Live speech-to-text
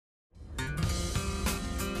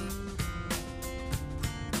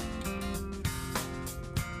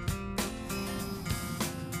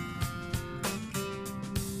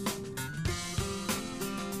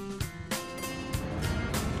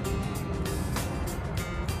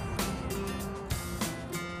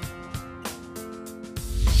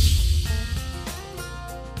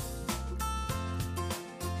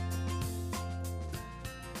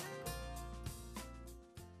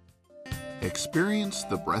Experience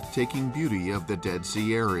the breathtaking beauty of the Dead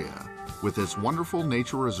Sea area with its wonderful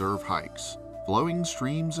nature reserve hikes, flowing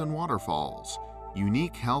streams and waterfalls,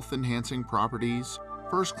 unique health-enhancing properties,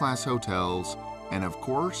 first-class hotels, and of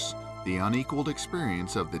course, the unequaled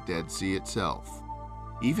experience of the Dead Sea itself.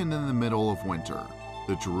 Even in the middle of winter,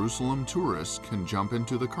 the Jerusalem tourists can jump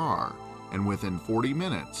into the car and within 40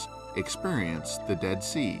 minutes experience the Dead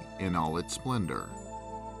Sea in all its splendor.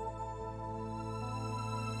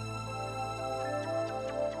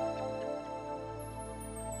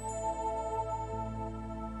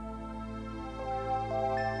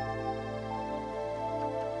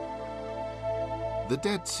 The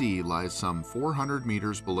Dead Sea lies some 400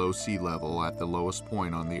 meters below sea level at the lowest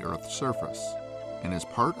point on the Earth's surface and is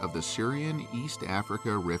part of the Syrian East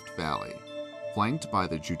Africa Rift Valley, flanked by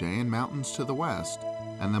the Judean Mountains to the west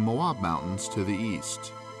and the Moab Mountains to the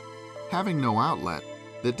east. Having no outlet,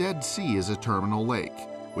 the Dead Sea is a terminal lake,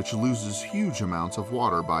 which loses huge amounts of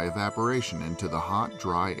water by evaporation into the hot,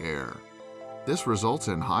 dry air. This results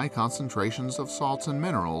in high concentrations of salts and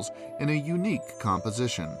minerals in a unique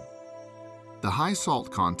composition. The high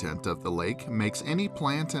salt content of the lake makes any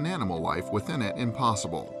plant and animal life within it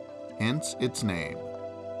impossible, hence its name.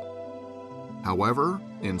 However,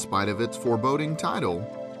 in spite of its foreboding title,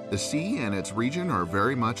 the sea and its region are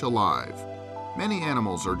very much alive. Many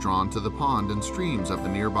animals are drawn to the pond and streams of the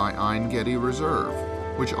nearby Ein Gedi Reserve,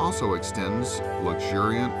 which also extends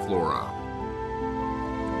luxuriant flora.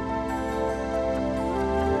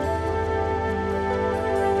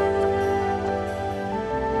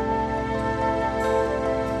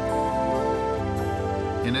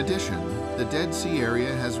 In addition, the Dead Sea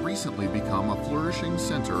area has recently become a flourishing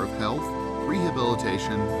center of health,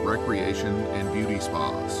 rehabilitation, recreation, and beauty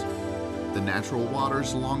spas. The natural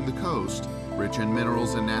waters along the coast, rich in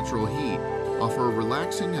minerals and natural heat, offer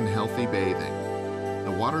relaxing and healthy bathing.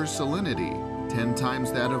 The water's salinity, 10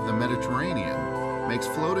 times that of the Mediterranean, makes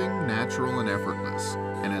floating natural and effortless,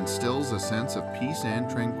 and instills a sense of peace and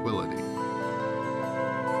tranquility.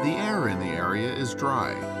 The air in the area is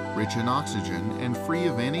dry, rich in oxygen, and free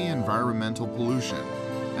of any environmental pollution,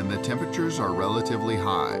 and the temperatures are relatively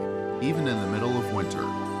high, even in the middle of winter.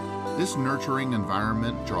 This nurturing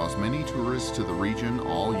environment draws many tourists to the region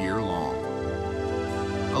all year long.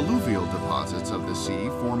 Alluvial deposits of the sea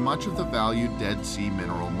form much of the valued Dead Sea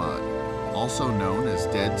mineral mud, also known as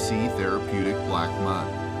Dead Sea Therapeutic Black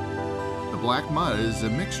Mud. The black mud is a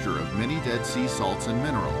mixture of many Dead Sea salts and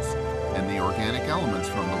minerals, and the organic elements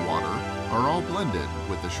from the water are all blended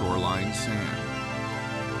with the shoreline sand.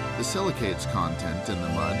 The silicates content in the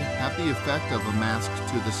mud have the effect of a mask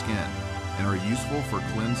to the skin and are useful for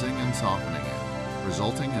cleansing and softening it,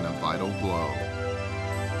 resulting in a vital glow.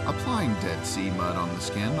 Applying Dead Sea mud on the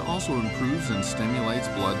skin also improves and stimulates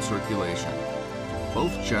blood circulation.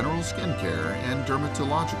 Both general skin care and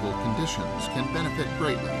dermatological conditions can benefit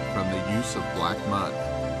greatly from the use of black mud.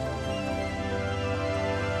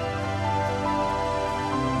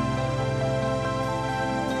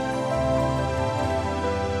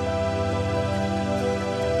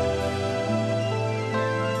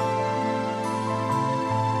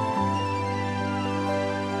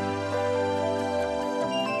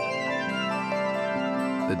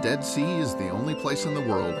 The Dead Sea is the only place in the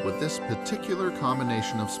world with this particular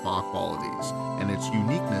combination of spa qualities, and its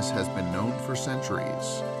uniqueness has been known for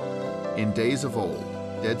centuries. In days of old,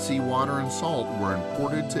 Dead Sea water and salt were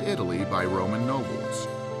imported to Italy by Roman nobles.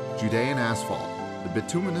 Judean asphalt, the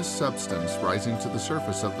bituminous substance rising to the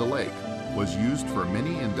surface of the lake, was used for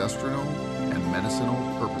many industrial and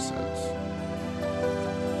medicinal purposes.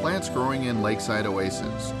 Plants growing in lakeside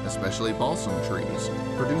oases, especially balsam trees,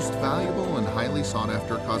 produced valuable and highly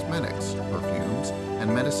sought-after cosmetics, perfumes,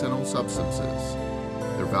 and medicinal substances.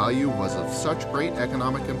 Their value was of such great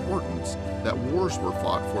economic importance that wars were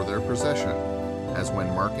fought for their possession, as when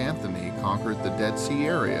Mark Antony conquered the Dead Sea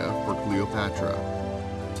area for Cleopatra.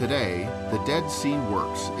 Today, the Dead Sea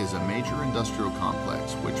Works is a major industrial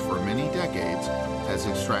complex which for many decades has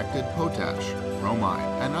extracted potash, bromine,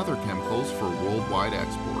 and other chemicals for worldwide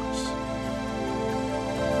exports.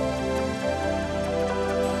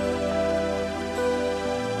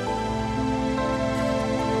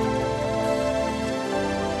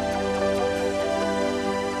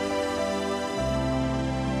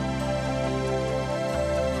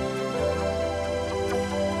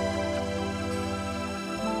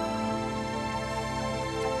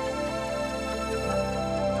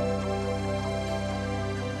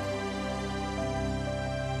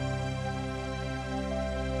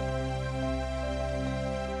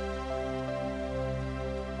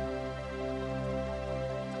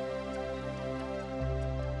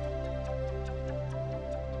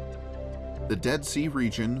 The Dead Sea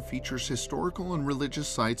region features historical and religious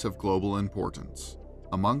sites of global importance.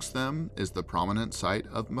 Amongst them is the prominent site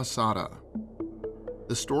of Masada.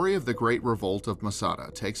 The story of the Great Revolt of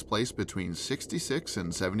Masada takes place between 66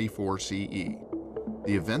 and 74 CE.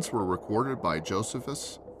 The events were recorded by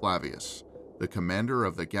Josephus Flavius, the commander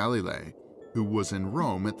of the Galilee, who was in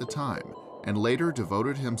Rome at the time, and later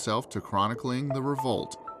devoted himself to chronicling the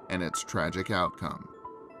revolt and its tragic outcome.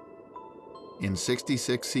 In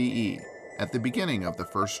 66 CE, at the beginning of the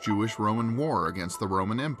First Jewish-Roman War against the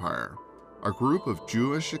Roman Empire, a group of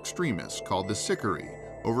Jewish extremists called the Sicarii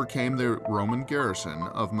overcame the Roman garrison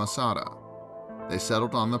of Masada. They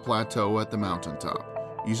settled on the plateau at the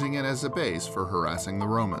mountaintop, using it as a base for harassing the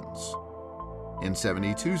Romans. In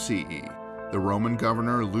 72 CE, the Roman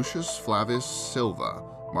governor Lucius Flavius Silva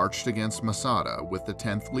marched against Masada with the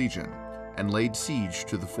 10th Legion and laid siege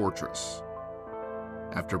to the fortress.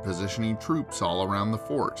 After positioning troops all around the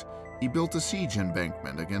fort, he built a siege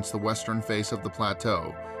embankment against the western face of the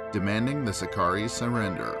plateau, demanding the Sicarii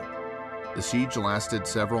surrender. The siege lasted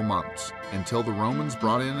several months, until the Romans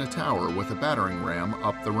brought in a tower with a battering ram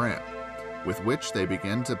up the ramp, with which they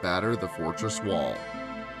began to batter the fortress wall.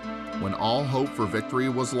 When all hope for victory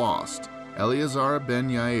was lost, Eleazar ben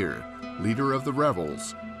Yair, leader of the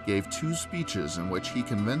rebels, gave 2 speeches in which he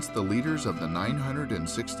convinced the leaders of the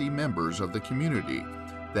 960 members of the community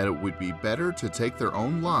that it would be better to take their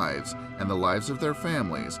own lives and the lives of their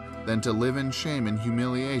families than to live in shame and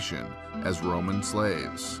humiliation as Roman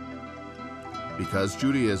slaves. Because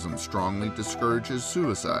Judaism strongly discourages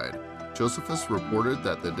suicide, Josephus reported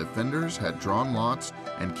that the defenders had drawn lots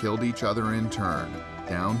and killed each other in turn,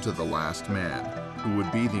 down to the last man, who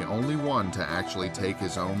would be the only one to actually take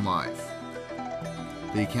his own life.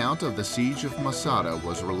 The account of the siege of Masada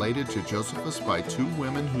was related to Josephus by 2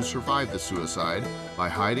 women who survived the suicide by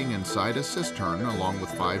hiding inside a cistern along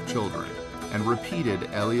with 5 children, and repeated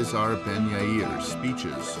Eleazar ben Yair's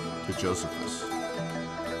speeches to Josephus.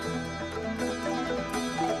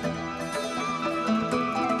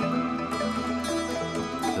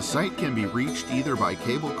 The site can be reached either by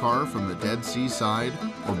cable car from the Dead Sea side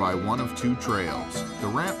or by one of 2 trails: the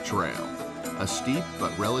Ramp Trail, a steep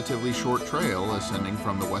but relatively short trail ascending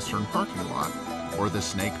from the western parking lot, or the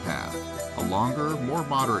Snake Path, a longer, more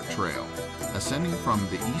moderate trail, ascending from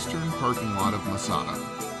the eastern parking lot of Masada.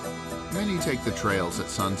 Many take the trails at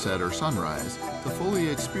sunset or sunrise to fully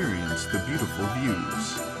experience the beautiful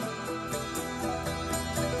views.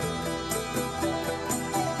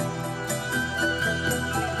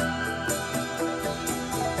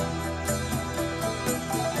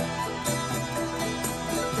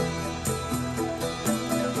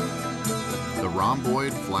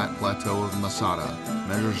 Rhomboid flat plateau of Masada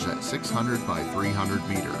measures at 600 by 300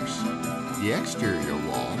 meters. The exterior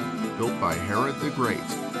wall, built by Herod the Great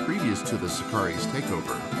previous to the Sicarii's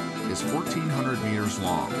takeover, is 1,400 meters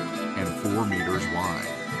long and 4 meters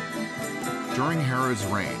wide. During Herod's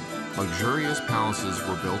reign, luxurious palaces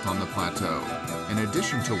were built on the plateau, in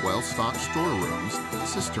addition to well-stocked storerooms,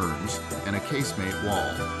 cisterns, and a casemate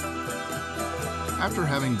wall. After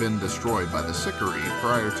having been destroyed by the Sicarii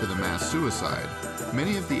prior to the mass suicide,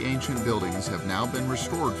 many of the ancient buildings have now been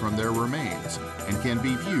restored from their remains and can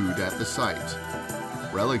be viewed at the site.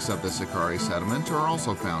 Relics of the Sicarii settlement are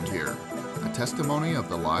also found here, a testimony of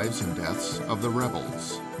the lives and deaths of the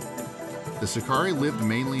rebels. The Sicarii lived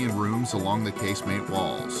mainly in rooms along the casemate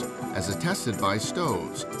walls, as attested by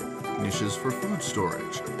stoves, niches for food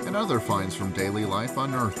storage, and other finds from daily life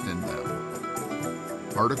unearthed in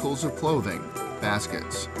them. Articles of clothing,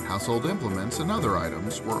 baskets, household implements, and other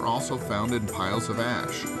items were also found in piles of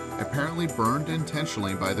ash, apparently burned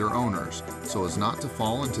intentionally by their owners so as not to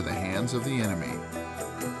fall into the hands of the enemy.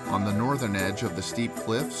 On the northern edge of the steep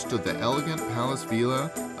cliff stood the elegant palace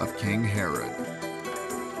villa of King Herod.